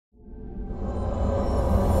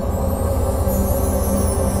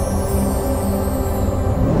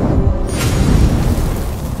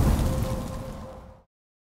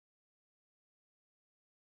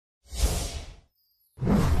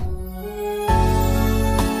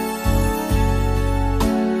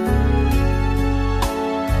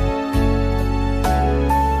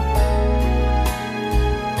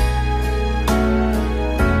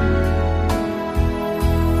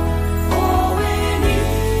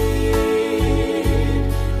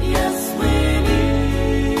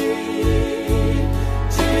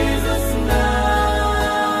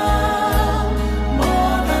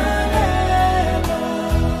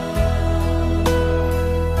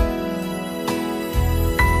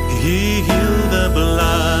He healed the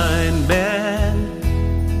blind man,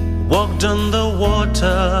 walked on the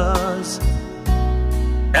waters,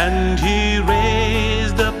 and he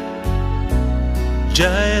raised up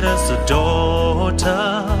Jairus'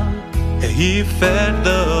 daughter. He fed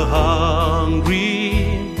the hungry,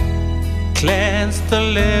 cleansed the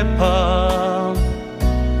leper.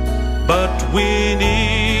 But we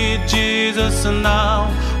need Jesus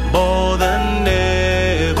now more than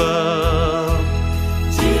ever.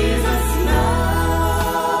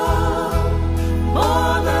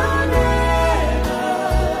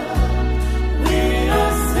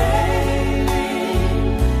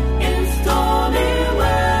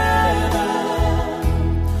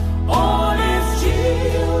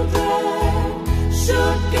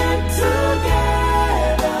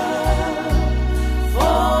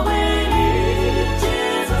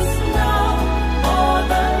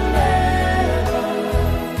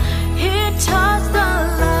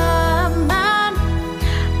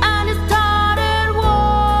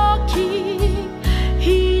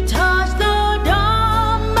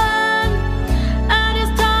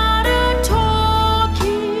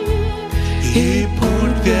 He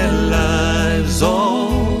put their lives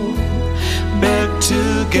all back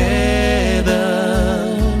together.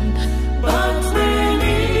 But we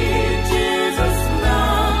need Jesus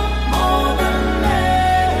now more than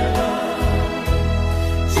ever.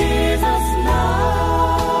 Jesus now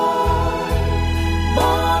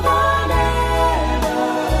more than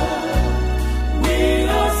ever. We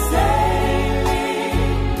are sailing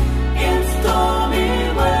in stormy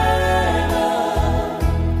weather.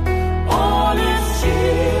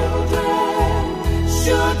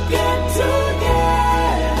 Should get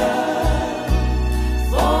together,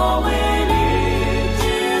 for we need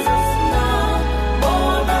Jesus now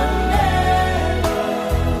more than ever.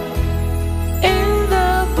 In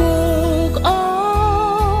the book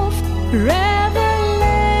of Revelation,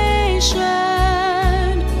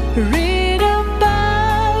 read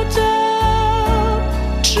about the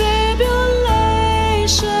tribulation.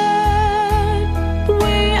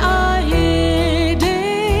 We are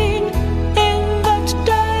heading in that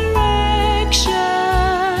direction.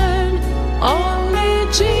 Only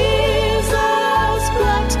Jesus'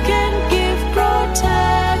 blood can give protection.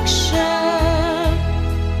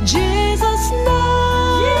 Jesus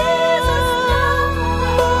now,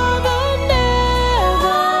 more than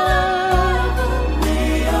ever. We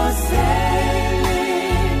are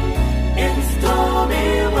sailing in stormy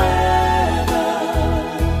weather.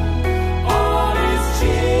 All His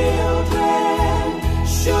children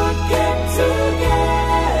should get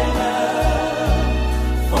together,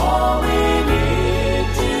 for we need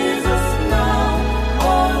Jesus now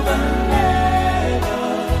more than ever.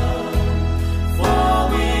 For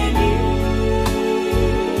we need,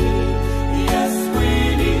 yes we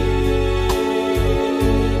need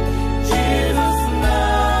Jesus now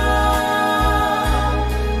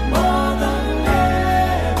more than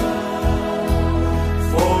ever.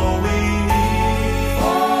 For we need,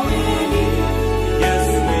 yes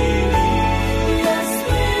we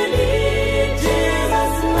need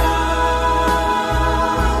Jesus now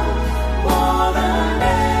more than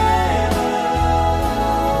ever.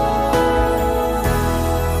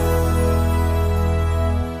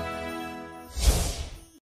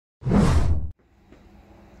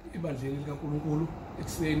 Ebandleni likaNkulunkulu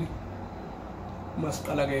ekuseni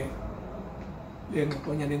masiqala ke le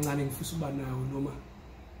ngxoxonyana encane ngifisa uba nayo noma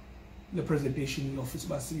le presentation office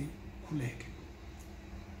basikhuleke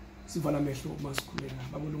sivala amehlo masikhuleka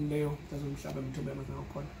babulungileyo mntazomhlaba emthombe amanzi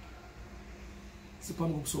ngakhona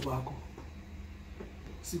siphambi kobuso bakho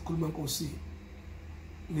sikhuluma Nkosi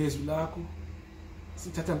nezwi lakho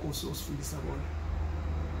sithatha Nkosi osifundisa bona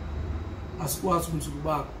asikwazi ubunzulu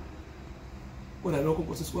bakho kodwa lokho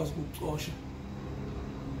Nkosi sikwazi ukucosha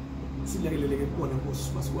silekeleleke kubona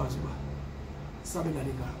Nkosi basikwazi ba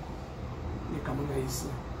sabelane ngakho negama likaYise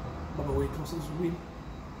baba wethu osezulwini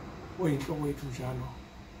oyinhloko wethu njalo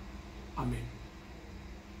amen.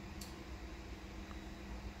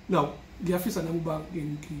 Now ngiyafisa nami uba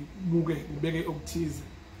ngibuke ngibeke okuthize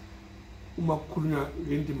uma kukhulunywa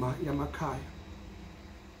ngendima yamakhaya.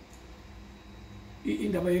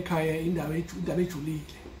 Indaba yekhaya indaba ejulile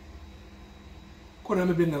khona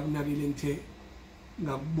mebe ngakunakile ngithe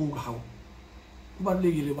ngakubuka hawo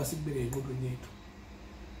kubalulekile basibeke engqondweni yethu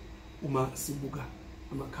uma sibuka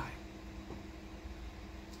amakhaya.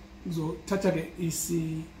 Ngizothatha ke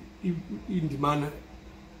indimana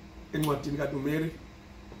encwadini kaNumeri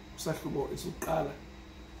usahluko esokuqala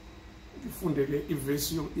ngifunde ke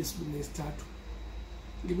ivesi yesibili nesithathu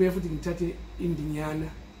ngibuye futhi ngithathe indinyana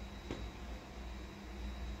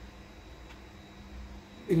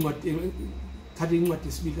incwadi thatha incwadi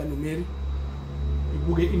yesibili kaNumeri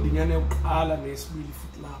ibuke indinyana yokuqala nesibili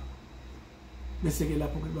futhi lapho bese ke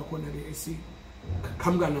lapho kuba khona ke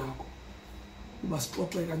esiqhamuka nakho uba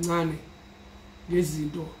sixoxe kancane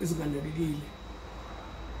ngezinto ezinganakekile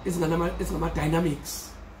ezingama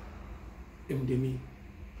dynamics emndenini.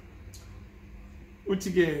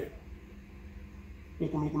 Uthi ke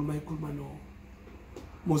uNkulunkulu mayikhuluma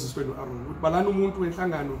Moses wena Aaron uthi balana umuntu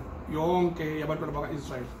wenhlangano yonke yabantwana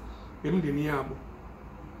bakaIsrael emndeni yabo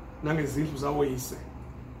nangezindlu zawo yise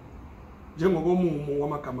njengokomumo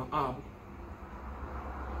wamagama abo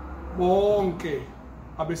bonke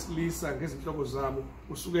abesilisa ngezinhloko zabo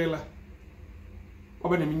usukela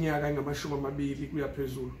kwabaneminyaka engama20 kuya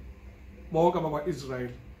phezulu bonke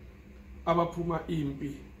abakwaIsrael abaphuma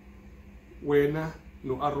impi wena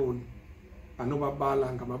noAaron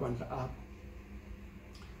anobabala ngamabandla abo.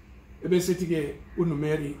 Ebesithi ke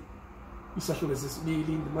uNumeri isahluko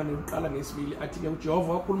sesibili indimane yokuqala nesibili athi ke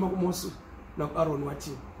uJehova wakhuluma kuMoses nakuAaron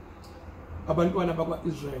wathi abantwana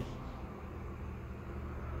bakwaIsrael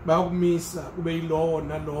bayakumisa kube yilowo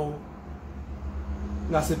nalowo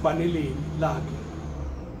ngasepaneleni lakhe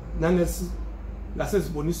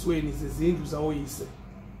ngasesibonisweni zezindlu zawoyise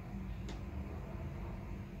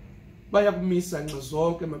bayakumisa nxa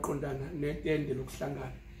zonke maqondana netende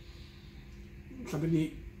lokuhlangana. Mhlawumbe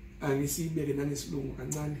ni angisibeke nangesilungu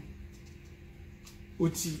kancane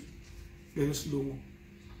uthi ngesilungu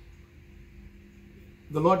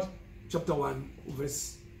the Lord chapter 1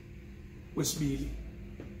 verse wesibili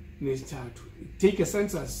nesithathu take a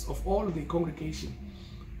census of all the congregation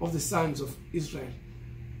of the sons of Israel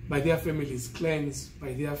by their families, clans,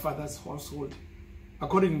 by their father's household,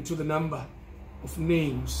 according to the number of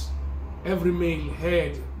names, every male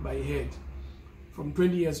head by head, from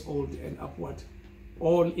 20 years old and upward,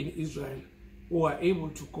 all in Israel who are able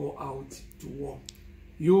to go out to war.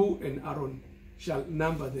 You and Aaron shall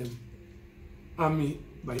number them, army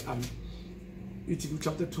by army. Ezekiel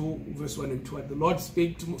chapter 2, verse 1 and 2. The Lord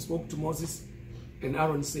spoke to Moses and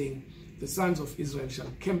Aaron, saying, the sons of Israel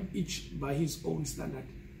shall camp each by his own standard,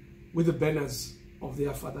 with the banners of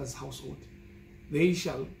their father's household. They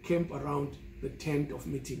shall camp around the tent of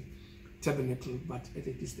meeting, tabernacle, but at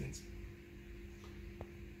a distance.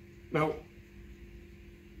 Now,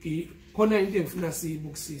 khona into engifuna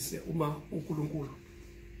siyibukisise uma uNkulunkulu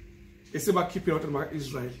esebakhiphe abantwana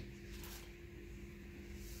bakaIsrael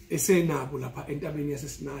esenabo lapha entabeni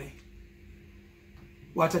yaseSinayi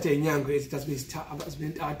wathatha inyanga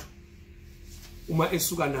ezintathu uma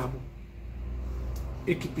esuka nabo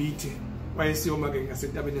eGibhithe wayesiyoma ke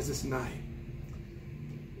ngasentabeni yaseSinayi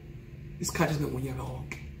isikhathi esingonyaka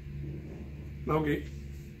wonke. Now ke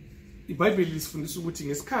iBhayibheli lisifundisa ukuthi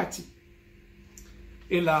ngesikhathi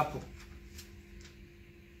elapho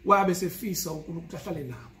wabe sefisa uNkulunkulu ahlale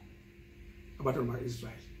nabo abantwana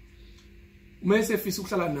bakaIsrael. Uma esefisa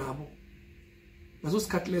ukuhlala nabo nazo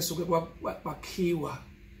isikhathi leso ke kwakhiwa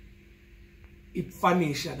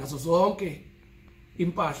ifanisha nazo zonke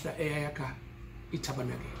impahla eyayakha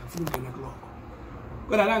itabernacle. Ngifuna ukungena kuloko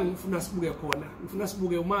kodwa la ngifuna sibuke khona, ngifuna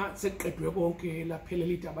sibuke uma seqedwe konke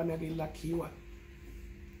laphelela itabernacle lakhiwa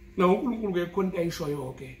na uNkulunkulu ke khona ayisho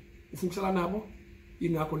yonke ufuna ukuhlala nabo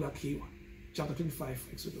ingakho lakhiwa. Chapter 25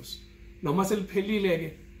 Exodus. Noma seliphelile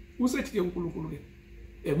ke usethi ke uNkulunkulu ke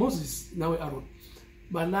Moses nawe Aaron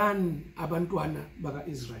balani abantwana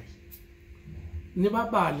bakaIsrael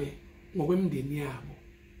nibabale ngokwemndeni yabo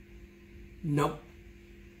na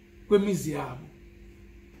kwemizi yabo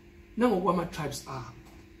nangokwama tribes abo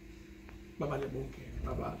babale bonke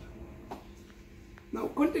babala. Now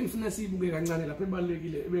konke ngifuna siyibuke kancane lapha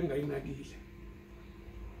ebalekile ebengayinakile.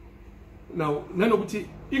 Now nanokuthi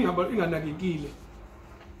inganakekile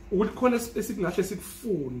ukuthi khona esingahle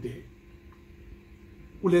sikufunde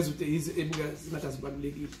kulezo days ebuka singathi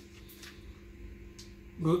zibalekile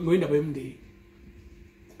ngoyindaba yemndeni.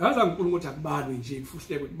 Ngaza uNkulunkulu ukuthi akubalwe nje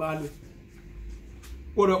kufuhleke kubalwe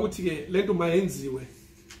kodwa uthi ke lento mayenziwe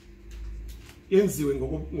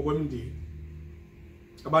ngokwemndeni.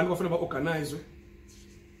 Abantu kufanele baorganize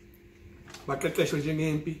baqeqeshwe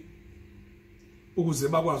njengempi ukuze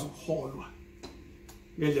bakwazi ukuholwa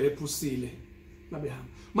ngendlela ephusile nabehamba.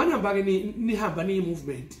 Manihamba ke nihamba ni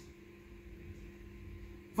movement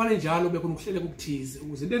fanele njalo bekhona ukuhleleka ukuthize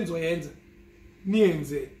ukuze into enizoyenza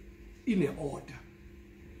niyenze ine order.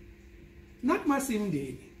 Nathi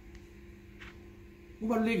masimndeni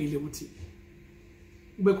kubalulekile ukuthi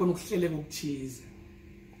kube khona ukuhleleka ukuthize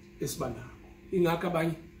esibanako. Ingakho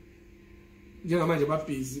abanye njengamanje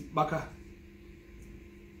babhizi bakha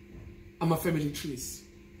ama-family trees.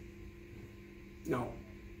 Now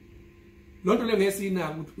lonto le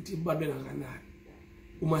ngesiyinaka ukuthi ibaluleke kangakanani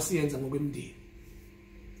uma siyenza ngokwemndeni.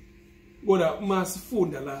 Kodwa uma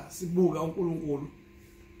sifunda la sibuka uNkulunkulu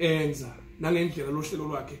enza nangendlela lohlelo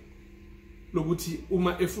lwakhe lokuthi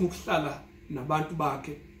uma efuna ukuhlala nabantu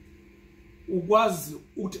bakhe ukwazi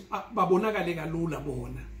ukuthi babonakale kalula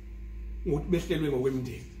bona ukuthi behlelwe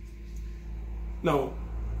ngokwemndeni. Now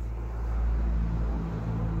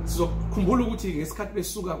sizokhumbula ukuthi ngesikhathi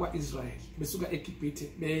besuka kwaIsrael besuka eGibhithe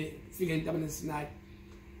befika entabeni Sinai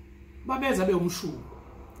babeza beumshuko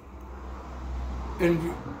and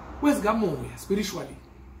kwezikamoya spiritually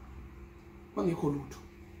bangekho lutho,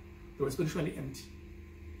 they were spiritually empty.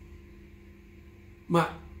 Ma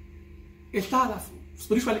ehlala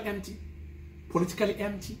spiritually empty, politically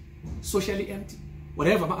empty, socially empty,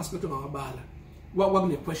 whatever ma aspect ongabala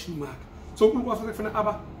wakune question mark. So uNkulunkulu kufanele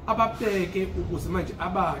ababheke ukuze manje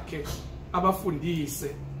abakhe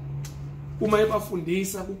abafundise. Uma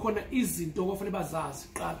ebafundisa kukhona izinto okufanele bazazi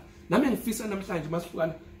qala. Nami ngifisa namhlanje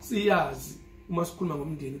masihlukana siyazi uma sikhuluma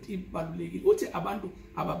ngomndeni ukuthi ibalulekile uthi abantu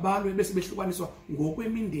ababalwe bese behlukaniswa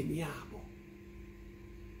ngokwemindeni yabo.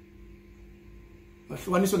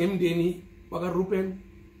 Bahlukaniswa ngemindeni wakaRuben,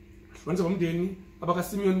 bahlukaniswa ngomndeni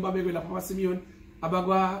abakaSimiyoni babekwe lapha abaSimiyoni,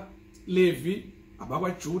 abakwa Levi,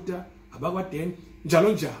 abakwa Juda, abakwa Dan,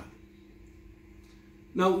 njalo njalo.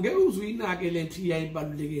 Now ngeke uzuyinake lento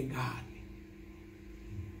iyayibaluleke ngani.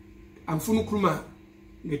 Angifuni ukukhuluma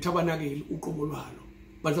ngethabanakeli uqobo lwalo.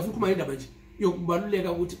 But ngifuna ukukhuluma indaba nje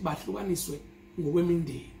yokubaluleka ukuthi bahlukaniswe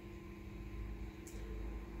ngokwemindeni.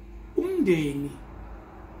 Umndeni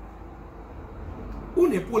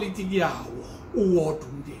unepolitiki yawo uwodwa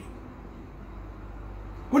umndeni.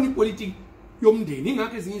 Kuni politiki yomndeni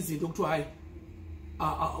ingakho ezinye izinto ukuthi hayi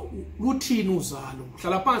luthini uzalo,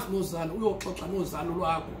 hlala phansi nozalo uyoxoxa nozalo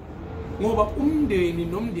lwakho ngoba umndeni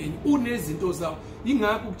nomndeni unezinto zawo.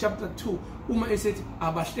 Ingakho chapter 2 uma esethi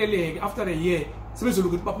abahleleke after a year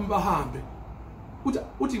sebezolokuthi baphume bahambe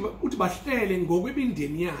uthi bahlele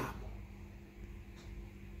ngokwemindeni yabo.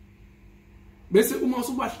 Bese uma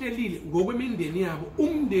usubahlelile ngokwemindeni yabo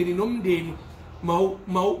umndeni nomndeni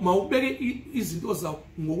mawubeke izinto zawo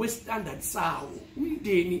ngokwestandard sawo.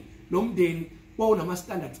 Umndeni nomndeni wawunama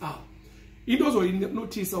standards awo. Into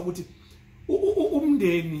ozoyinothisa ukuthi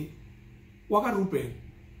umndeni wakaRuben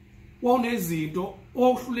wawunezinto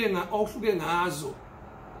owahluke ngazo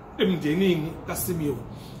emndenini kaSimiyoni.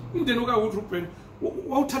 Umndeni wakaRuben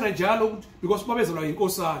wawuthanda njalo ukuthi because babezelwa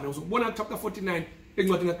inkosana. Uzokubona chapter 49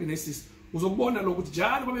 encwadini kaGenesis uzokubona lokuthi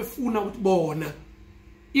njalo babefuna ukuthi bona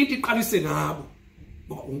into iqalise ngabo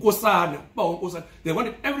unkosana unkosana. They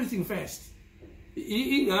wanted everything first.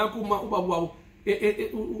 Ingakho uma ubaba wabo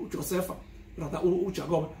uJoseph rather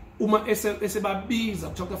uJacob uma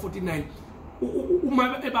esebabiza chapter 49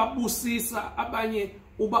 uma ebabusisa abanye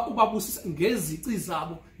ubabusisa ngezici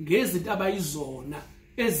zabo ngezinto abayizona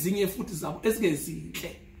ezinye futhi zabo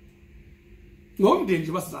ezingezinhle. Ngomndeni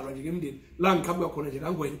nje basizalwa nje ngemndeni la ngiqhamuka khona nje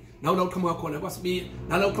kaNgwenya nawe la uqhamuka khona kwaSibiya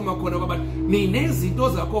nala uqhamuka khona kwabantu ninezinto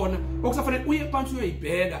zakhona okusafanele uye phansi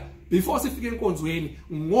uyoyibheka before sifike enkonzweni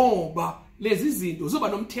ngoba lezi zinto zoba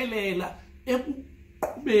nomthelela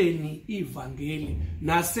ekuqhubeni ivangeli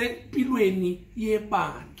nasempilweni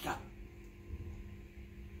yebandla.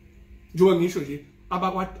 Njengoba ngisho nje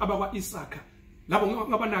abakwa Isaka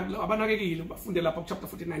labo abanakekile bafunde lapha chapter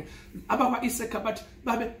 49 abakwa Isaka bathi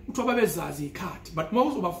uthiwa babezazi ikhathi but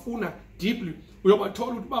mawuzobafuna deeply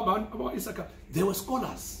uyobathola ukuthi abakwa Isaka they were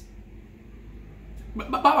scholars.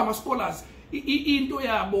 Baba ama scholars into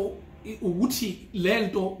yabo ukuthi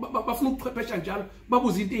lento bafuna ukuqhwephesha njalo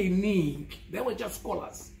babuza into eziningi. They were just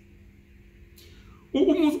scholars.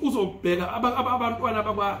 Uzobheka abantwana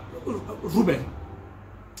bakwa Ruben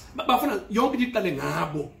bafuna yonke into iqale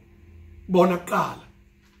ngabo bona kuqala.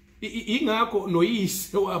 Ingakho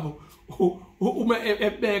noyise wabo uma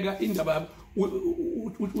ebeka indaba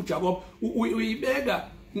uJacob uyibeka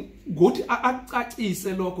ukuthi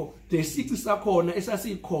acacise lokho lesici sakhona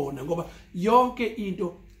esasikhona ngoba yonke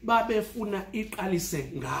into babefuna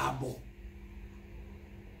iqalise ngabo.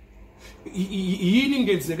 Yini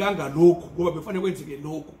ngenzekanga lokho ngoba befanele kwenzeke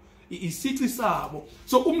lokho isici sabo.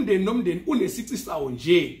 So umndeni nomndeni unesici sawo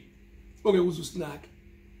nje ongeke uzusinake.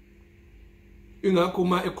 Ingakho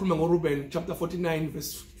uma ekhuluma ngoRuben chapter 49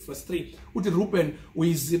 verse 3 uthi Ruben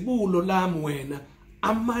uyizibulo lami wena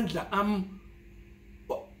amandla am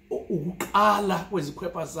ukuqala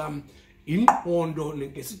kwezikhwepha zami ingqondo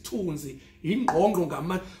ngesithunzi ingqongqo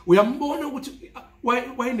ngamandla. Uyambona ukuthi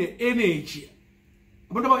wayene energy.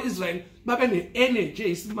 Abantu bakwaIsrael babe ne-energy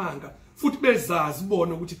eyisimanga futhi bezazi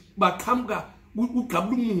bona ukuthi baqhamuka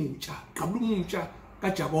ugqabula umutsha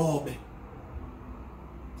kaJakobe.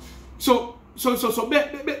 So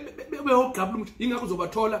beyogqabula ukuthi ingakho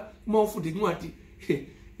uzobathola uma ufunda incwadi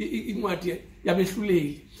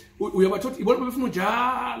yabehluleli uyabathola ibona befuna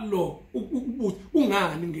njalo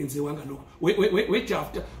ungani ngenziwanga lokho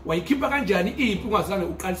wejafta wayikhipha kanjani impi ungazange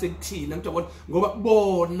uqalise kuthina ngiyabona ngoba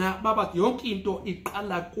bona baba yonke into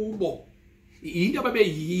iqala kubo into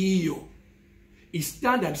ababeyiyo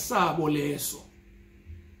istandard sabo leso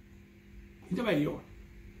into abayiyo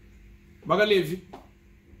bakalevi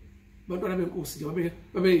bantwana benkosi nje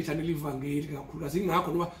babeyithandela ivangeli kakhulu kazi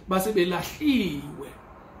ingakho noma base belahliwe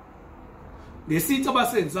ngesithi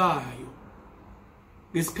abasenzayo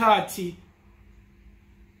ngesikhathi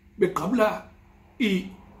beqabula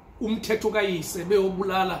umthetho kayise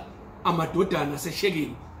beyobulala amadodana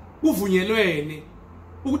seshekeni kuvunyelwene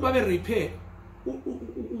ukuthi babe repair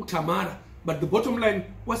uThamara but the bottom line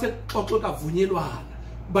wase xoxoka vunyelwana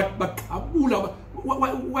but baqabula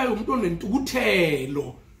wayemuntu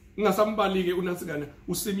onentukuthelo ngasambalike unasikana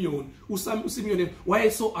uSimeon why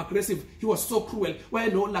so aggressive, he was so cruel, why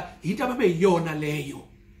no la hita babe yona leyo.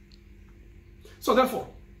 So therefore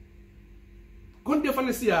konke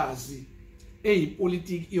kufanele siyazi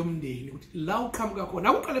politics yomndeni ukuthi la uqhamuka khona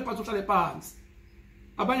awuqale phansi uhlale phansi.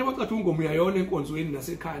 Abanye bacathi ungoma uyayona enkonzweni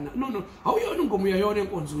nasekhaya. No awuyona ungoma uyayona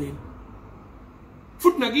enkonzweni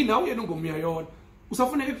futhi nakini awuyena ungoma uyayona.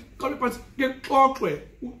 Usafuneka uqale phansi ngexoxwe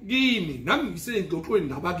kini nami ngisengxoxweni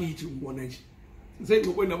nabakithi ubona nje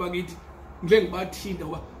ngisengxoxweni nabakithi ngile ngibathinta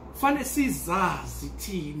ngoba fanele sizazi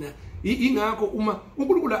thina ingakho uma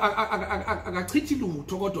uNkulunkulu akachithi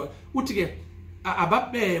lutho kodwa uthi ke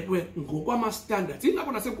ababekwe ngokwama standards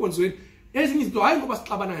ingakho nasenkonzweni ezinye izinto hayi ngoba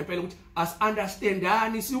sixabana ngempela ukuthi as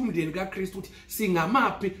understandani siumndeni kaKristu ukuthi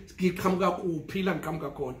singamaphi ngiqhamuka kuphi la ngiqhamuka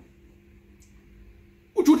khona.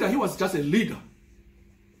 uJudah, he was just a leader.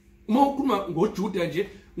 Uma ukhuluma ngoJudah nje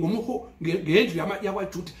ngomuho ngendlu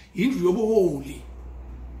yakwaJudah indlu yobuholi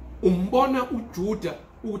umbona uJudah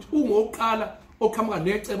ukuthi ungoqala oqhamuka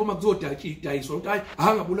necebo makuzodayiswa ukuthi hayi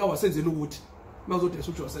angabulawa senzele ukuthi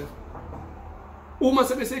makuzodayiswa uJoseph. Uma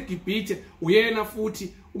sebeseGibhithe uyena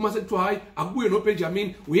futhi uma sekuthiwa hayi akubuye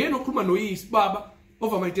noBenjamin uyena okhuluma noyise baba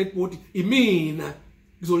over my dead body imina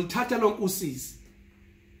ngizolithatha lonke usisi.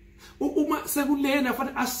 Uma sekulena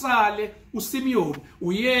fanele asale uSimeon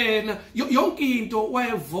uyena yonke into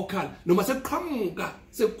waye vocal noma sekuqhamuka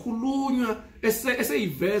sekukhulunywa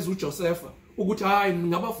eseyiveza uJoseph ukuthi hayi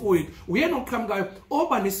ngabafowethu uyena oqhamukayo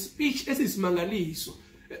oba nespeech esisimangaliso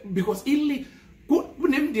because ili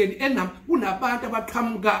kunemndeni kunabantu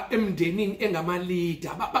abaqhamuka emndenini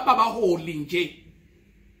engamaleader babaholi nje.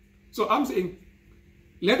 So I'm saying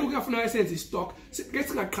letho kuyafuna esenze istock ke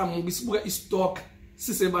singaqhamuka isibuka istock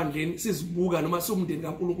sisebandleni sizibuka noma siumndeni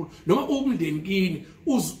kaNkulunkulu noma umndeni kini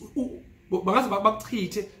bangaze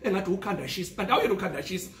bakuchithe engathi ukhandashisa kanti awuyena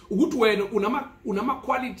ukhandashisa ukuthi wena unama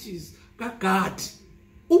qualities kaGad.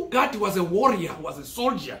 uGad was a warrior, was a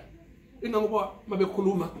soldier. Ingangoba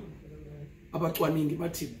mabekhuluma abacwaningi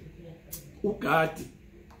bathi uGad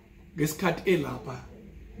ngesikhathi elapha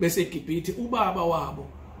bese eGibhithe ubaba wabo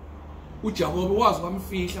uJakobe wazi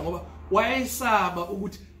kwamfihla ngoba wayesaba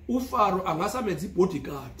ukuthi uFaro angasamenza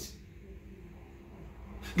ibodyguard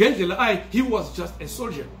ngendlela he was just a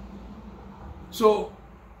soldier. So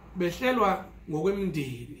behlelwa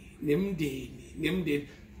ngokwemndeni nemndeni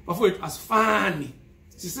bafowethu asifani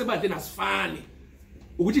sisebandleni asifani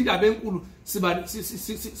ukuthi indaba enkulu siba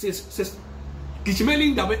gijimela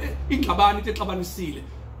indaba ingxabano into exabanisile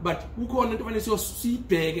but ukhona into fanele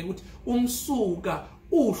siyibheke ukuthi umsuka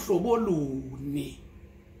uhlobo luni.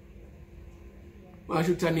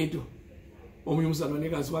 Masho Thanito omunye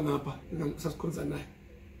umzalwanekazi wangapha sasikhonza naye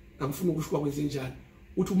angifuna ukusho kwenzenjani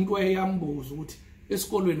uthi umuntu wayeyambuza ukuthi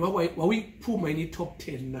esikolweni wawuyiphuma ini top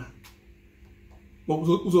 10 na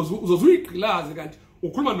uzozuyigqilaze kanti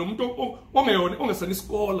ukhuluma nomuntu ongeyona ongesana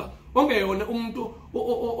iskola ongeyona umuntu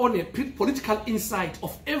one political insight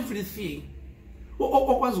of everything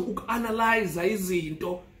okwazi ukuanalyze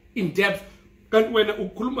izinto in depth kanti wena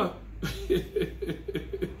ukhuluma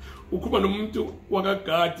ukhuluma nomuntu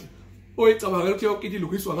wakaGad oyicabanga ukuthi yonke into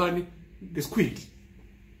ilungiswa ngani ngesikhwili.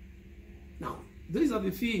 Now these are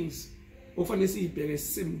the things ofanele sibheke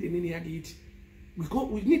semndenini yakithi.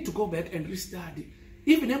 We need to go back and restudy.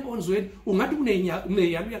 Even enkonzweni ungathi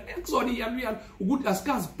kuneyaluyalo ekuzona iyaluyalo ukuthi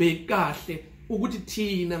asikazi bheki kahle ukuthi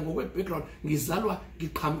thina ngokwe background ngizalwa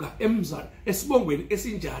ngiqhamuka emzali esibongweni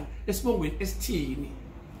esinjani esibongweni esithini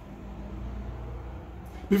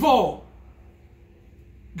before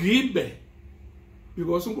gibe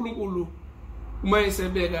because uNkulunkulu uma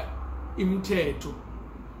esebeka imithetho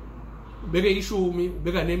ubeke ishumi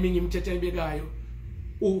ubeka neminye imithetho ayibekayo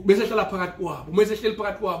bese hlala phakathi kwabo uma esehleli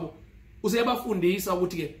phakathi kwabo useyabafundisa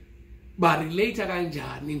ukuthi ke ba relate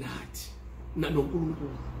kanjani nathi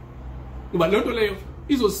noNkulunkulu. Ngoba lento leyo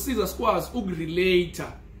izosiza sikwazi ukurelate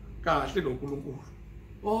kahle noNkulunkulu.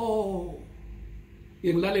 Oh,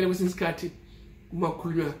 ngilalela kwesinye isikhathi uma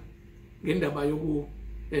kukhulunywa ngendaba yoku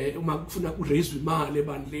uma kufuna uraise imali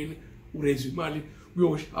ebandleni, uraise imali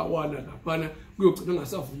kuyoshawana laphana kuyogcina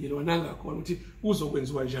ngasavunyelwa nangakhona ukuthi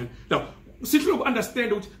kuzokwenziwa njani. Now sihloko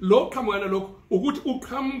ukunderstand ukuthi lo qhamuka lokho ukuthi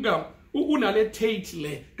uqhamuka unale tate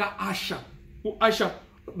le ka Asha, uAsha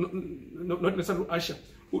not necessarily Asha,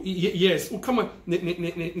 yes uqhamuka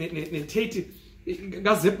ne tate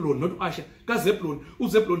kaZebulon, not Asha, kaZebulon,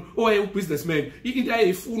 uZebulon owaye ubusinessman, into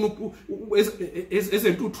ayifuna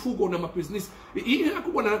ezentuthuko namabhizinisi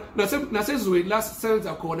akubona nasezweni la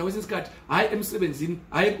senza khona kwesikhathi hayi emsebenzini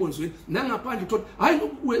hayi enkonzweni nangaphandle uthola hayi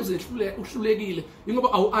uhlulekile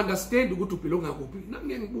ingoba awu understand ukuthi ubelonga kuphi.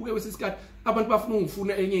 Ngeke ngibuke kwesikhathi abantu bafuna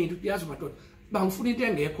ungifuna enye into uyazi madoda bangifuna into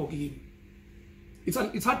engekho kimi.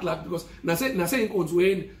 It's hard luck because nase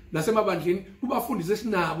inkonzweni nasemabandleni kubafundise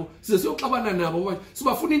sinabo size siyoxabana nabo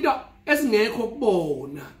sibafuna into ezingekho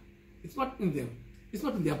kubona. It's not in them, it's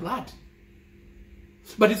not in their blood,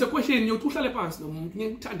 but it's a question yokuthi uhlale phansi nomuntu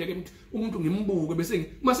ngikuthandeke umuntu ngimbuke bese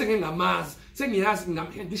mase ngengamazi sengiyazi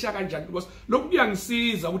ngamhendisha kanjani because lokhu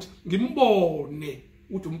kuyangisiza ukuthi ngimbone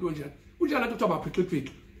ukuthi umuntu onjani unjani athi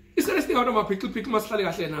amaphiciphici. Isikhathi siningi abantu amaphiciphici masihlale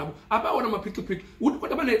kahle nabo abawona amaphiciphici ukuthi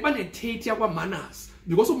kodwa bane tate yakwaManase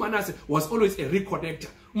because uManase was always a reconnector.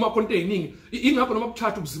 Uma konke eziningi ingakho noma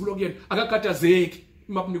kuthatha ukuzibulo kuyena akakhathazeki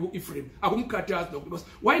makunika uEphraim akumkhathazi lokho because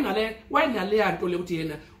wayinale yanto le ukuthi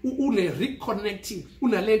yena une reconnecting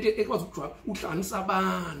unalento ekwazi ukuhlanganisa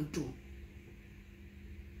abantu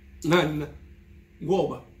nana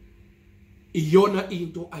ngoba iyona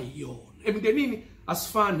into ayiyona emndenini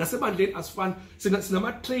asifani nasebandleni asifani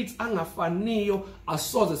sinama traits angafaniyo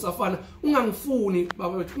asoze safana. Ungangifuni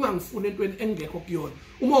babethu ungangifuni entweni engekho kuyona.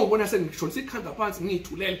 Uma ungibona sengishona sikhanda phansi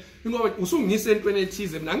ngithulele ngoba usungiyise entweni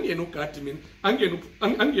ethize mina ngiyena ugadi mina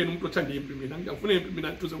angiyena umuntu othanda impi mina ngiyafuna impi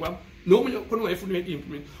mina ntuze kwami noma khona ungayifuni impi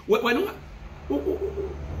mina wena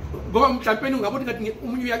ngoba mhlawumbe ungabona ngathi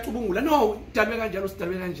umunye uyacubungula no dalwe kanjalo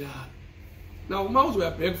sidalwe kanjalo. Now uma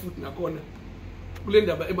uzoyabheka futhi nakhona kule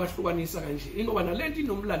ndaba ebahlukanisa kanje ingoba nalento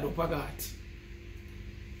inomlando phakathi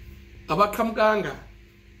abaqhamukanga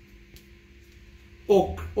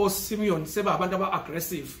Simeon seba abantu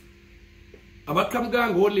aba-aggressive,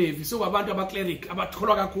 abaqhamukanga oLevi sokubantu abacleric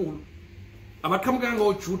abatholwa kakhulu, abaqhamukanga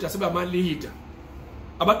oJuda seba ama-leader,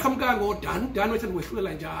 abaqhamukanga uDan wethanda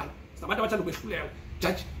kwehlulela njalo sabantu abathanda kwehlulela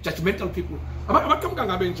judgmental people,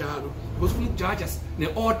 abaqhamukanga benjalo because ufuna ukujudges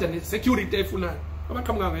ne-order ne-security efunayo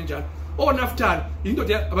abaqhamukanga njalo. Naftali into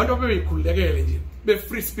abantu abebeyikhulekele nje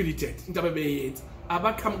be-free spirited into abebeyenza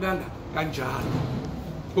abaqhamukanga kanjalo.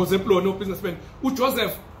 uZebulon ubusinessman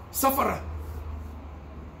uJoseph sufferer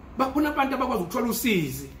bakuna abantu abakwazi ukuthola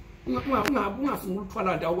usizi ungafuni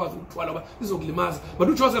ukuthwala nje akwazi ukuthwala ba izokulimaza but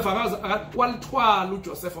uJoseph walithwala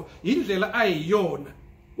uJoseph indlela ayiyona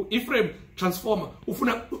uEphraim transformer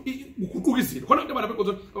ufuna ukuguquka izinto khona into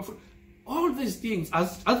abantu all these things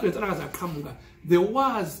as benzana kazaqhamuka there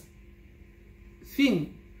was thing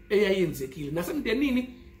eyayenzekile nasemndenini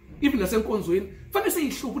even nasenkonzweni fanele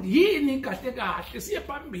seyihluka ukuthi yini kahle kahle siye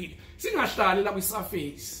phambili singahlali la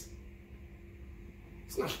kwisurface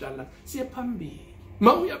singahlala siye phambili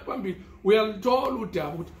mawuya phambili uyalithola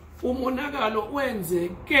udaba ukuthi umonakalo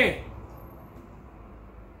wenzeke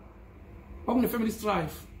okune family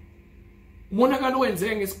strife umonakalo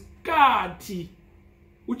wenzeke ngesikhathi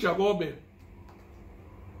uJakobe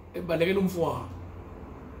ebalekela umfowabo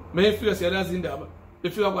mayefika siyalazi indaba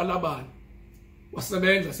efika kwaLabani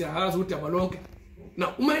wasebenza siyahaza udaba lonke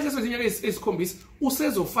na uma esesezinyaka esikhombisa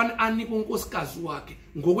usezofana anika unkosikazi wakhe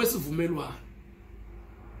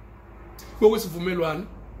ngokwesivumelwano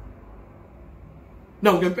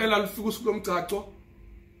na ngempela lifika usuku lomgcaco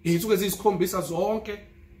izinsuku ezisikhombisa zonke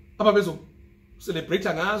ababezo celebrate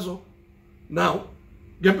ngazo now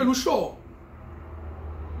ngempela usho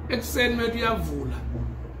ekseni methi yavula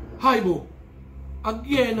hayibo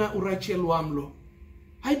akuyena uRachel wami lo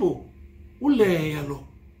hayibo uLeya lo.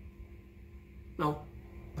 Now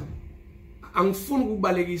angifuni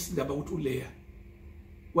ukubalekisa indaba ukuthi uLeya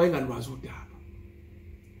wayengalwazi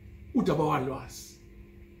udaba walwazi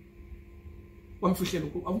wamfihlela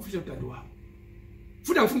amfihlela udade wabo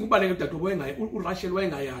futhi angifuni ukubaleka udade wabo wayengayi uRachel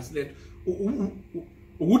wayengayazi lento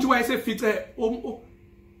ukuthi wayesefice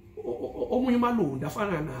omunye umalunda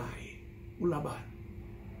afana naye uLabani.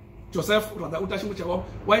 Joseph rather utasho ukuthi Jacob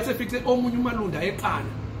wayesefice omunye umalunda eqana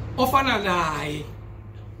ofana naye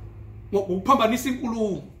ngokuphambanisa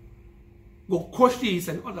inkulumo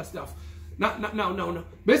ngokukhohlisa and all that stuff. Now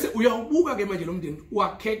bese uyawubuka ke manje lo mndeni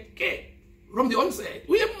wakheke from the onset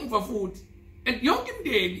uyemva futhi and yonke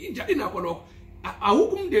imndeni inja inakho lokho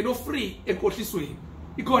awukho umndeni ofree enkohlisweni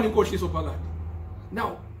ikhona inkohliso phakathi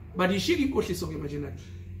now badishika inkohliso ke manje nathi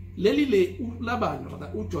leli le uLabani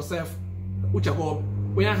rather uJoseph uJacob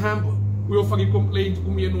uyahamba uyofaka icomplaint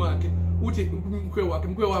kumyeni wakhe uthi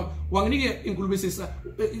mkhwe wami wanginike ingulube sisa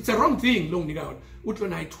it's a wrong thing lo nginika yona uthi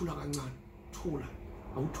wena ayithula kancane thula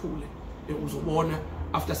awuthule uzobona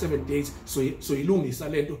after 7 days so ilungisa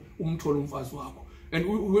lento umthola umfazi wakho and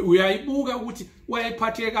uyayibuka ukuthi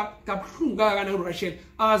wayephatheka kabuhlungu kana uRachel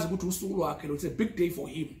azi ukuthi usuku lwakhe lo it's a big day for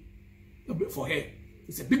him for her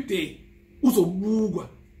it's a big day uzobukwa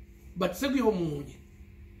but sekuyomunye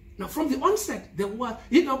now from the onset there was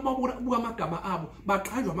buka amagama abo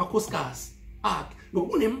baqanjwa amakhosikazi akhe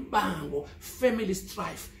ngokunembango family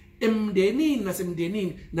strife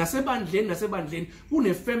emndenini nasebandleni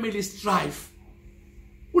kune family strife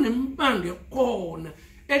kunembango khona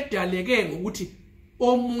edaleke ngokuthi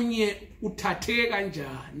omunye uthatheke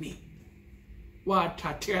kanjani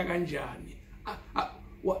wathatheka kanjani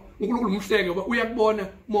uNkulunkulu umhleke uyakubona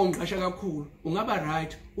uma ungqasha kakhulu ungaba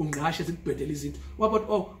right ungqashe sikubhedela izinto wabathi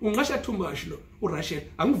ungqasha too much lo uRachel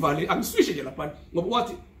angivale angiswishe nje lapha ngoba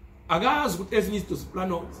wathi akazi ukuthi ezinye izinto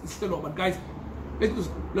ziplano isihlelo abantu guys ezinto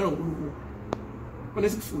ziplano uNkulunkulu fanele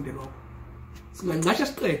sikufunde lokho singangqasha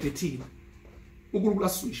siqede thina uNkulunkulu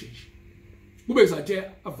aswishe nje kube zathe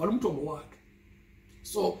avala umthombo wakhe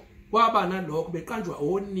so kwaba nalokho beqanjwa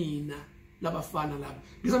onina labafana laba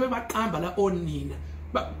ngisabe baqamba la onina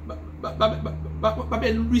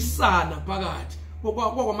babelwisana phakathi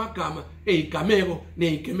kwamagama ezigameko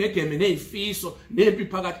nezigemegeme nezifiso nempi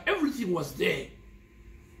phakathi everything was there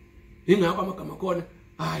ingakho amagama khona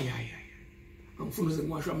hayi angifuni uze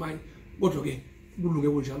ngiwasho amanye kodwa ke kulunge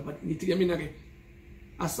kunjalo but ngithi ke mina ke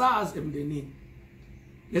asazi emndenini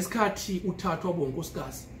lesikhathi uthathwa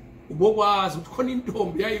bonkosikazi ubokwazi ukuthi khona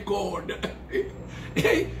intombi yayikhona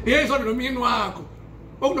yeyizona nomyeni wakho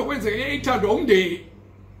okunokwenzeka yayithandwa umndeni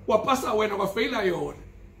wapasa wena kwafaila yona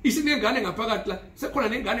isinengane ngaphakathi la sekhona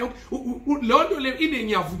nengane lonto le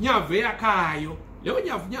inenyavunyave yakhayo leyo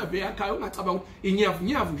nyavunyave yakhayo ungacabanga ukuthi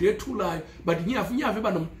inyavunyavu nje ethulayo but inyavunyave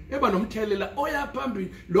eba nomthelela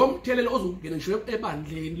oyaphambili lo mthelela ozongena nje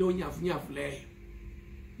ebandleni leyo nyavunyave leyo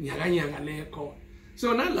nyakanyaka lekho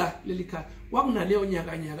so nala lelikhaya kwakunaleyo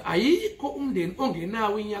nyakanyaka ayikho umndeni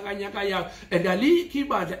ongenawo inyakanyaka yawo and alikho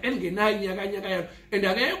ibandla elingenayo inyakanyaka yawo and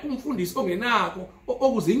akekho umfundisi ongenako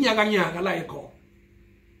okuzinyakanyaka la ekho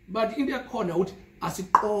but into yakhona ukuthi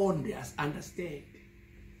asiqonde understand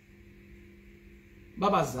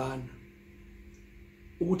babazana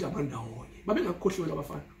ukuthi abandawonye babengakhohliwe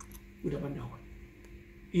abafana ukuthi abandawonye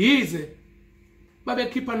yize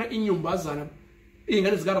babekhiphana inyumbazana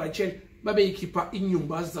ingane zika Rachel babeyikhipha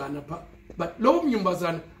inyumbazana but lo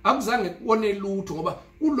mnyumbazana akuzange kubone lutho ngoba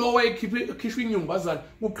ulo wayekhishwa inyumbazana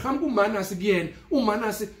uqhamuka uManase kuyena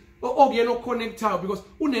uManase okuyena oconnectayo because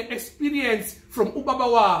une experience from ubaba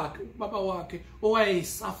wakhe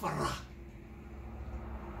owayesuffer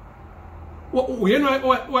uyena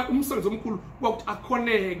umsebenzi omkhulu ukuthi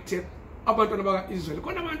aconnect abantwana bakaIsrael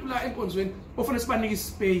khona abantu la enkonzweni ofanele sibanike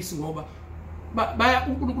ispace ngoba baya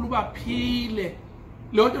uNkulunkulu baphile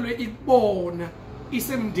lonto le ikubona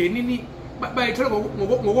isemndenini bayithola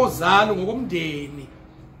ngokozalo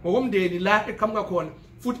ngokomndeni la eqhamuka khona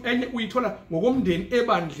futhi enye uyithola ngokomndeni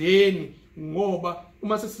ebandleni ngoba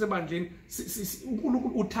uma sesebandleni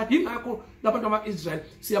uNkulunkulu uthatha ingakho labantu bakaIsrael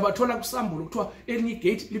siyabathola kusambulo kuthiwa elinye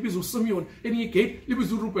igate libizwa uSimeon elinye igate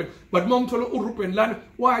libizwa uRuben but uma umthola uRuben lana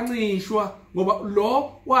wancishwa ngoba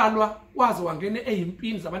lo walwa waze wangena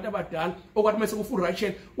ezimpini zabantu abadala okwathi mase kufu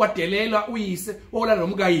Rachel wadelela uyise ola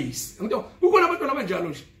nomkayise ngito kukhona abantwana abanjalo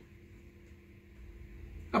nje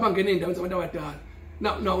abangena endaweni zabantu abadala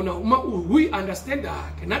now we understand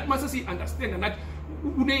that not mase si understand that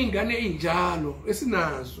kuneyingane ezinjalo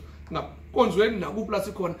esinazo ngakonzweni nakupla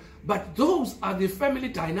sikhona but those are the family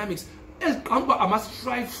dynamics eziqamba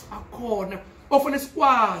ama-strife akhona ofane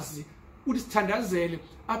sikwazi ukuthi sithandazele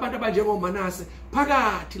abantu abanjengoManase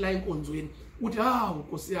phakathi la enkonzweni uthi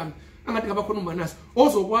Nkosi yami angathi ngabakhona uManase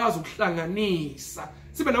ozokwazi ukuhlanganisa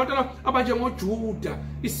sibe nabantu abanjengoJuda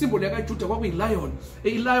isimbolo yakaJuda kwakuyilion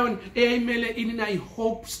lion eyayimele inina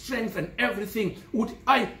hope strength and everything uthi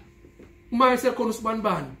uma esekhona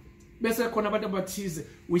usibanibani bese khona abantu abathize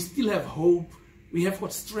we still have hope we have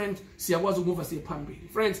got strength siyakwazi ukumuva siye phambili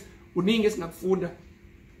friends uningi esingakufunda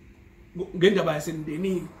ngendaba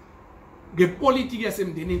yasemndenini ngepolitiki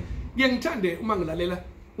yasemndenini ngiyangithande uma ngilalela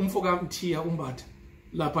umfoka Mthiya uMbatha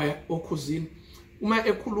lapha okhuzini uma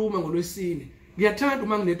ekhuluma ngoLwesine ngiyathanda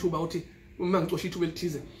uma nginethuba ukuthi uma ngicosha ithuba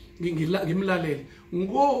elithize ngimlalele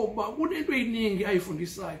ngoba kunento eyiningi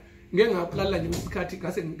ayifundisayo ngeke ngaplalala nje isikhathi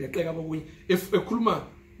ngase ngeqeka kokunye ekhuluma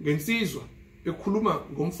ngensizwa ekhuluma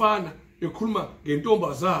ngomfana ekhuluma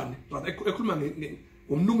ngentombazane ekhuluma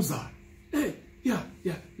ngomnumzana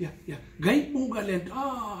ya ngayibuka lento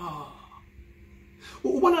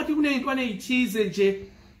ubona ukuthi kuneyintwana ezithize nje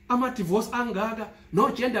ama divorce angaka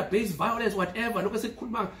no gender based violence whatever lokho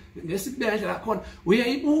sekukhuluma ngesibeka nje la khona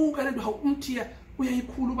uyayibuka lento umthiya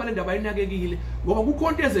uyayikhuluma le ndaba ayinakekile ngoba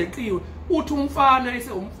kukhonto ezeqiwe uthi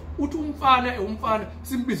umfana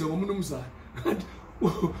simbize ngomnumzana kanti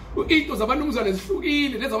into zabanumzana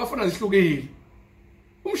zihlukile lezi abafana zihlukile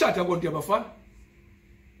umshado akonto yabafana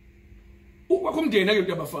ukwakho umndeni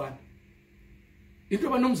akuyonto yabafana into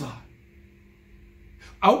yabanumzana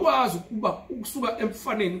awukwazi ukusuka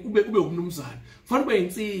emfaneni ube umnumzana kufanele ube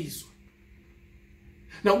yinsizwa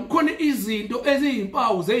na ukhona izinto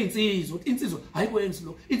eziyimpawu zezinsizwa insizwa ayikwenzi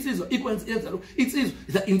lo insizwa ikwenza lo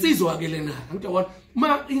insizwa ake lena ngithi wona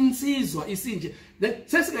ma insizwa isinje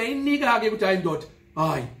sesingayinika ke ukuthi hayi ndoda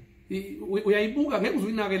hayi uyayibuka ngeke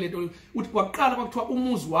uzuyinake lento uthi kwaqala kwakuthiwa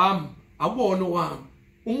umuzi wami akubona wami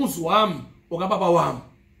umuzi wami okababa wami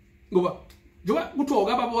ngoba njengoba kuthiwa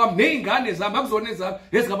okababa wami nezingane zami akuzona ezami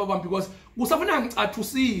ezikababa wami because kusafanele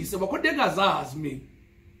ngicathusise bakhona engazazi mina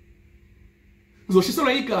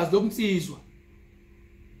ngizoshiselwa igazi lomnsizwa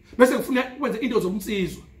bese ngifuna ukwenza into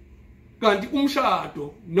zomnsizwa kanti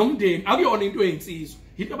umshado nomndeni akuyona into eyinsizwa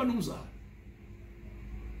yinto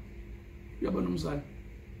yabanumzana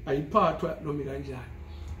ayiphathwa noma kanjani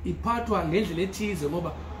iphathwa ngendlela ethize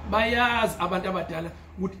ngoba bayazi abantu abadala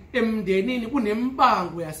ukuthi emndenini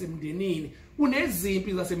kunembango yasemndenini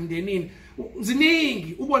kunezimpi zasemndenini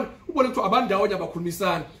ziningi ubone ukuthi abandawonye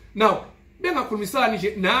abakhulumisana now bengakhulumisani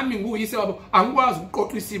nje nami nguyise wabo angikwazi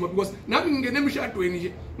ukuqoqa isimo because nami ngingena emshadweni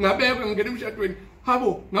nje ngabekwe ngingena emshadweni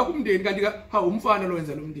habo ngakumndeni kanti umfana lo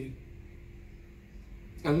wenza lo mndeni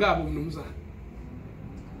angabe umnumzana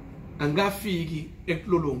angafiki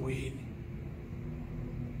ekulolongweni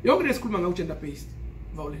yonke lesikhuluma ngaku gender based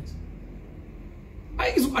violence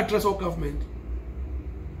ayizu address of government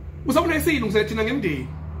usabona isiyilungisele thina ngemndeni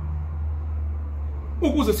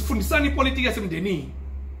ukuze sifundisane ipolitiki yasemndenini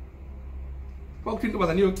kwakuthi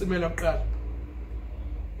intombazane iyocimela kuqala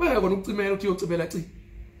bayakona ukucimela uthi uyocimela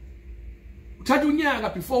uthatha unyaka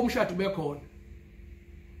before umshado bekhona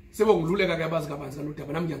sebongululeka ke abazi kabanzi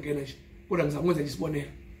kalodaba nami ngiyangena nje kodwa ngizama ukwenza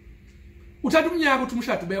isibonelo uthatha umnyaka uthi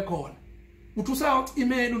umshado bekhona uthi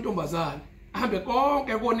usawucimela untombazane ahambe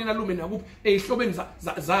konke konina lume nakuphi ezihlobeni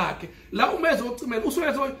zakhe la umeze ucimela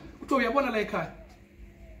usweze uthi uyabona la ekhaya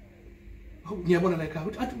ngiyabona la ekhaya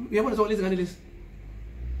uthi uyabona zonke izingane lezi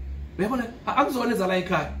uyabona akuzona ezala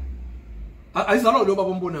ekhaya ayizalwa lo baba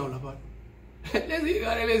ombonayo lapha lezi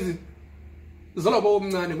ngane lezi zalwa baba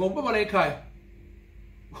omncane ngoba baba la ekhaya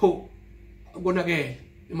konakele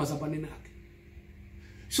emazambaneni akhe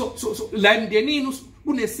so la emndenini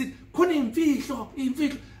kunesithi khona imfihlo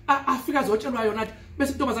afika zotshelwa yona athi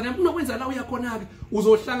bese intombazane yami unokwenza la uyakhona ke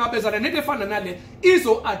uzohlangabezana nento efana nale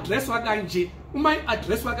izo addresswa kanje uma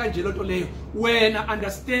i-addresswa kanje lonto leyo wena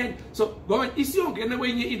understand so ngoba isiyongena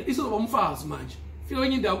kwenye into isoba umfazi manje fika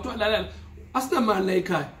kwenye indawo kuthiwa lalala asinamali la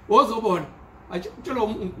ekhaya wozobona atshela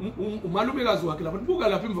umalumekazi wakhe lapha buka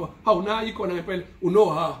lapha imva nayo ikhona ngempela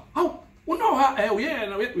unoha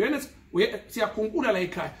uyena siyakhunkula la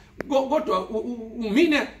ekhaya kodwa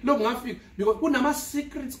umine lokungafika because kunama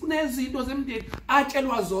secrets kunezinto zemndeni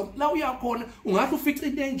atshelwa zona la uyakhona ungathi ufica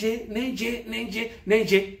into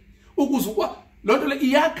nenje ukuze lonto le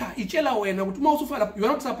iyakha itshela wena ukuthi uma usufika lapha you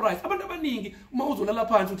are not surprised abantu abaningi uma uzolala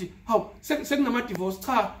phansi uthi sekunama divorce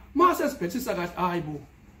cha uma sesibhethisa kahle hayibo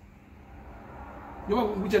ngoba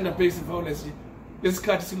ku-gender based violence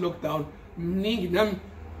lesikhathi si-lockdown mningi nami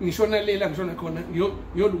ngishona lela ngishona khona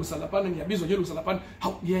ngiyolusa lapha ngiyabizwa ngiyolusa lapha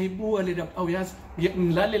ngiyayibuka le ndaba awuyazi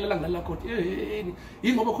ngilalela la ngilala khona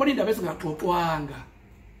ingoba khona indaba ezingaxoxwanga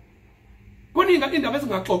khona indaba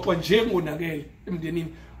ezingaxoxwa nje ngonakele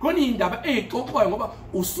emndenini khona indaba ezixoxwayo ngoba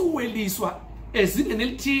usuweliswa ezingeni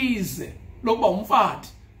elithize lokuba umfati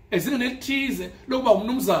ezingeni elithize lokuba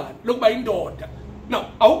umnumzana lokuba indoda now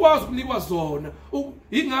awukwazi ukunikwa zona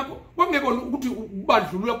ingakho kwangekho ukuthi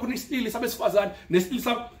ubandlulula khona isitili sabesifazane nesitili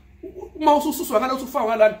sabo uma usususwa ngalo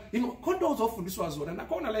usufaka lana khona uzofundiswa zona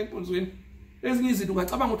nakhona la enkonzweni ezinye izinto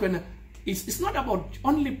ungacabanga ukuthi wena it's not about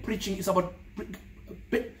only preaching, it's about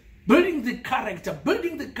building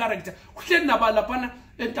the character uhleli nabalapana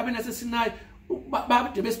entabeni yaseSinayi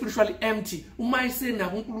bade be spiritually empty uma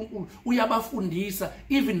isenabo uNkulunkulu uyabafundisa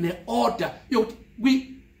even the order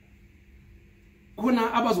yokuthi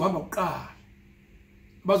khona abazohamba kuqala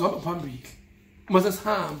bazohamba phambili uma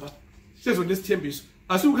sesihamba sezo lesithembiso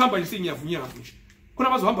asikuhamba nje sinyavunyavu nje khona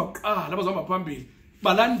bazohamba kuqala bazohamba phambili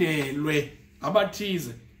balandelwe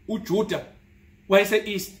abathize uJuda wayese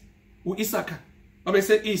east uIsaka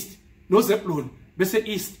babese east noZebulun bese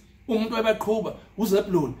east umuntu ebaqhuba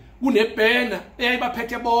uZebulun kunebhena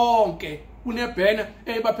eyayibaphethe bonke kunebhena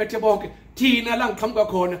eyayibaphethe bonke thina la ngiqhamuka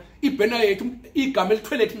khona ibhena yethu igama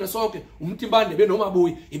elithwele thina sonke umntibande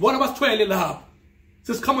benomabuyi ibona basithwele lapha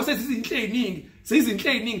sesikhama sezizinhle eziningi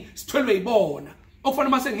sezizinhle eziningi sithwelwe yibona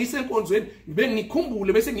okufanele mase ngisenkonzweni ngibe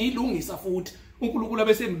ngikhumbule bese ngiyilungisa futhi uNkulunkulu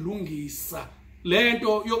bese ngilungisa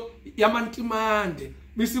lento yamantimande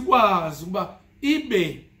bisikwazi ukuba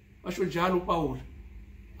ibe asho njalo uPaul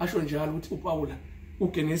asho njalo uthi uPaul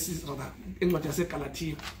uGenesis encwadi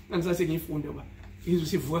yaseGalatia angisase ngiyifunde ba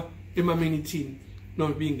izivuka emaminithini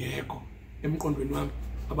noma bingekho emqondweni wami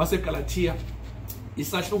abaseGalatia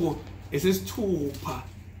isahluko esesithupha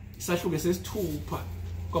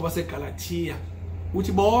kwabaseGalatia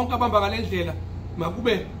uthi bonke abamba ngalendlela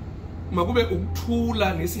makube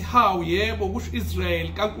ukuthula nesihawu yebo kusho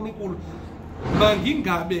Israel kaNkulunkulu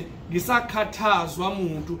mangingabe ngisakhathazwa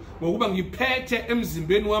umuntu ngokuba ngiphethe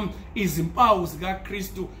emzimbeni wami izimpawu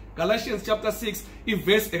zikaKristu Galatians chapter 6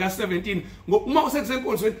 iverse eka17 uma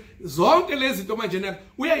usenkonzweni zonke lezi zinto manje na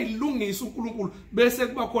uyayilungisa uNkulunkulu bese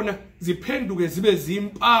kuba khona ziphenduke zibe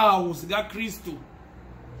zimpawu zikaKristu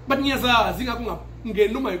but ngiyazazi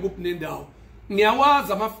ngakungena noma ikuphi nendawo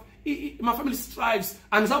ngiyawazi ama family strifes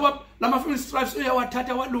angisaba lama family strifes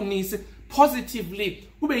uyawathatha walungise positively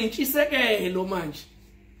kube intshisekelo manje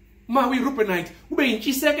uma uyiRubenite kube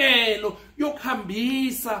intshisekelo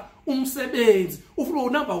yokuhambisa umsebenzi ufuna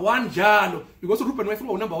number 1 njalo because uRubenite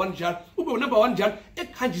ufuna number 1 njalo ube number 1 njalo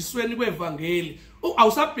ekhanjisweni kwevangeli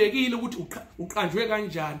awusabhekile ukuthi uqanjwe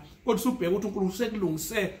kanjani kodwa usubheka ukuthi uNkulunkulu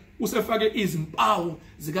usekulungise usefake izimpawu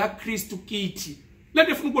zikaKristu kithi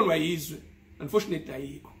lento efuna ukubonwa yizwe unfortunately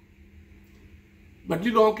ayikho but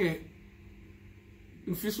lilonke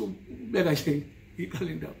ngifisa ukubeka nje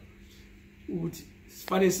ikalenda ukuthi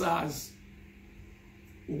sifane sazi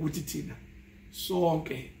ukuthi thina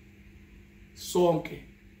sonke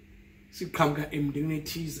siqhamuka emndenini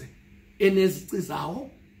ethize enezici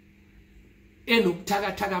zawo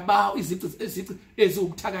enokuthakathaka bawo izici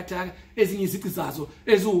eziwubuthakathaka ezinye izici zazo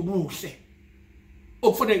eziwubuhle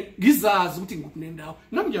okufanele ngizazi ukuthi ngikuphinendawo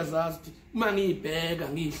nami ngiyazazi ukuthi uma ngiyibheka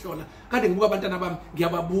ngihlola kade ngibuka abantwana bami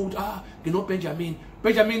ngiyababuza nginoBenjamin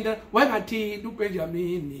wayengathini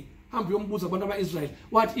uBenjamin hamba uyombuza abantu bakaIsrael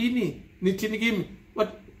wathi ini nithini kimi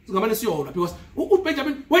wathi ngamane siyona because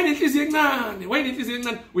uBenjamin wayenenhliziyo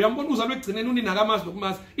encane uyambona uzalwe egcineni unina kamazi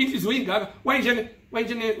nokumazi inhliziyo ingaka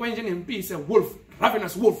wayengempisi wolf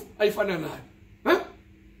ravenous wolf ayifana nayo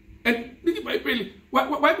and lithi iBhayibheli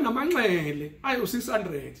wayenamanxele ayo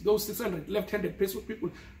 600 those 600 left-handed people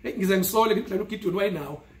ngize ngisole ngidlala uGideon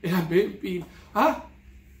wayenawo ehambe empini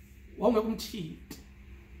wawungeke umthinti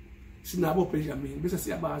sinabo Benjamin bese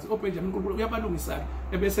siyabazi oBenjamin uNkulunkulu uyabalungisa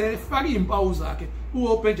ebese efaka izimpawu zakhe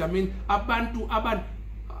uBenjamin abantu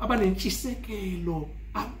abanentshisekelo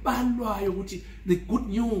abalwayo ukuthi the good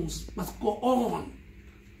news must go on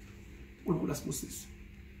uNkulunkulu asibusise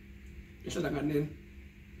ehlala nganeni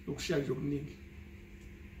lokushiya nje okuningi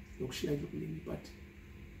but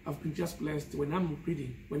I've been just blessed when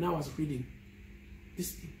I was reading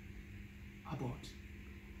this thing about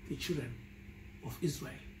the children of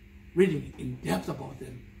Israel, reading in depth about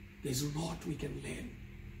them. There's a lot we can learn.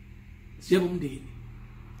 Siyabumndeni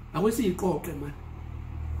awesiyiqoqe man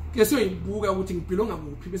ke siyoyibuka ukuthi ngibhilonga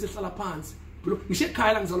kuphi bese hlala phansi ngisho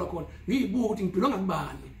ekhaya la ngizalwa khona ngiyibuka ukuthi ngibhilonga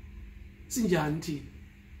kubani sinjani thina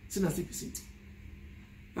sinasiphi sici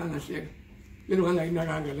angahleka lento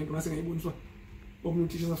ngangayinakanga lento ngase ngayiboniswa omunye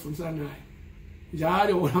uthisha safundisana naye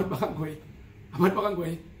njalo wona abantu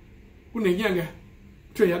bakangwe kunenyanga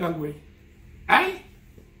kuthiwe yakangwe hayi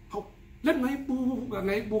let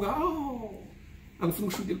ngayibuka angifuni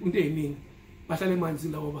ukushuthi into eziningi bahlala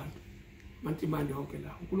emanzini lawo bantu mantimande wonke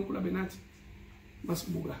la uNkulunkulu abenathi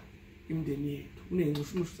masibuka imndeni yethu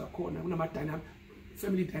kunenxushunxushu zakhona kunama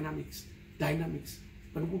family dynamics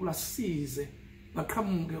but uNkulunkulu asize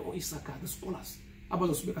baqhamuke oIsaka the scholars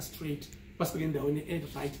abazosibeka straight basibeke endaweni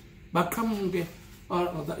right baqhamuke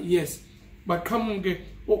baqhamuke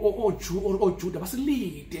oJuda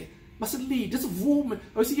basilide sivume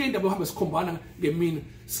awusike indaba ohamba sikhombana ngemini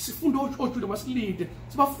sifunda oJuda basilide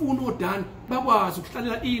sibafuna oDani bakwazi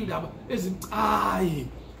ukuhlalela indaba ezicayi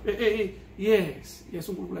yes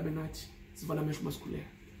uNkulunkulu abenathi sivala amehlo masikhuleka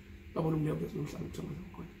babona umnyango nomhlaba uthokoza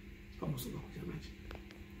khona kamuso lokho manje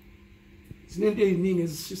zinento eziningi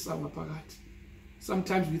ezishisa ngaphakathi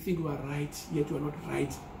Sometimes we think we are right, yet we are not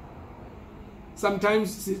right.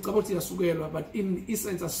 Sometimes but in the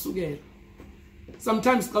essence asukela.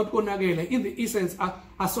 Sometimes in the essence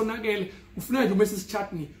asonakele ufuna nje umese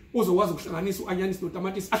chutney uzokwazi ukuhlanganisa uanyanisi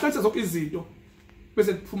notamatisi ahlanganisa zonke izinto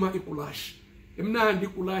bese kuphuma igulash emnandi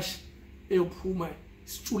igulash eyophuma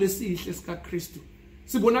isitshule esihle sika Kristu.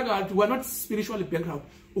 Sibonakala ukuthi we are not spiritually bankrupt,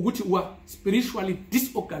 ukuthi we are spiritually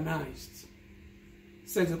disorganized.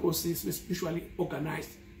 Sense we're spiritually organized.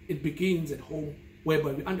 It begins at home,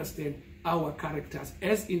 whereby we understand our characters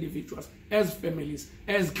as individuals, as families,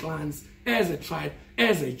 as clans, as a tribe,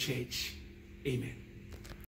 as a church. Amen.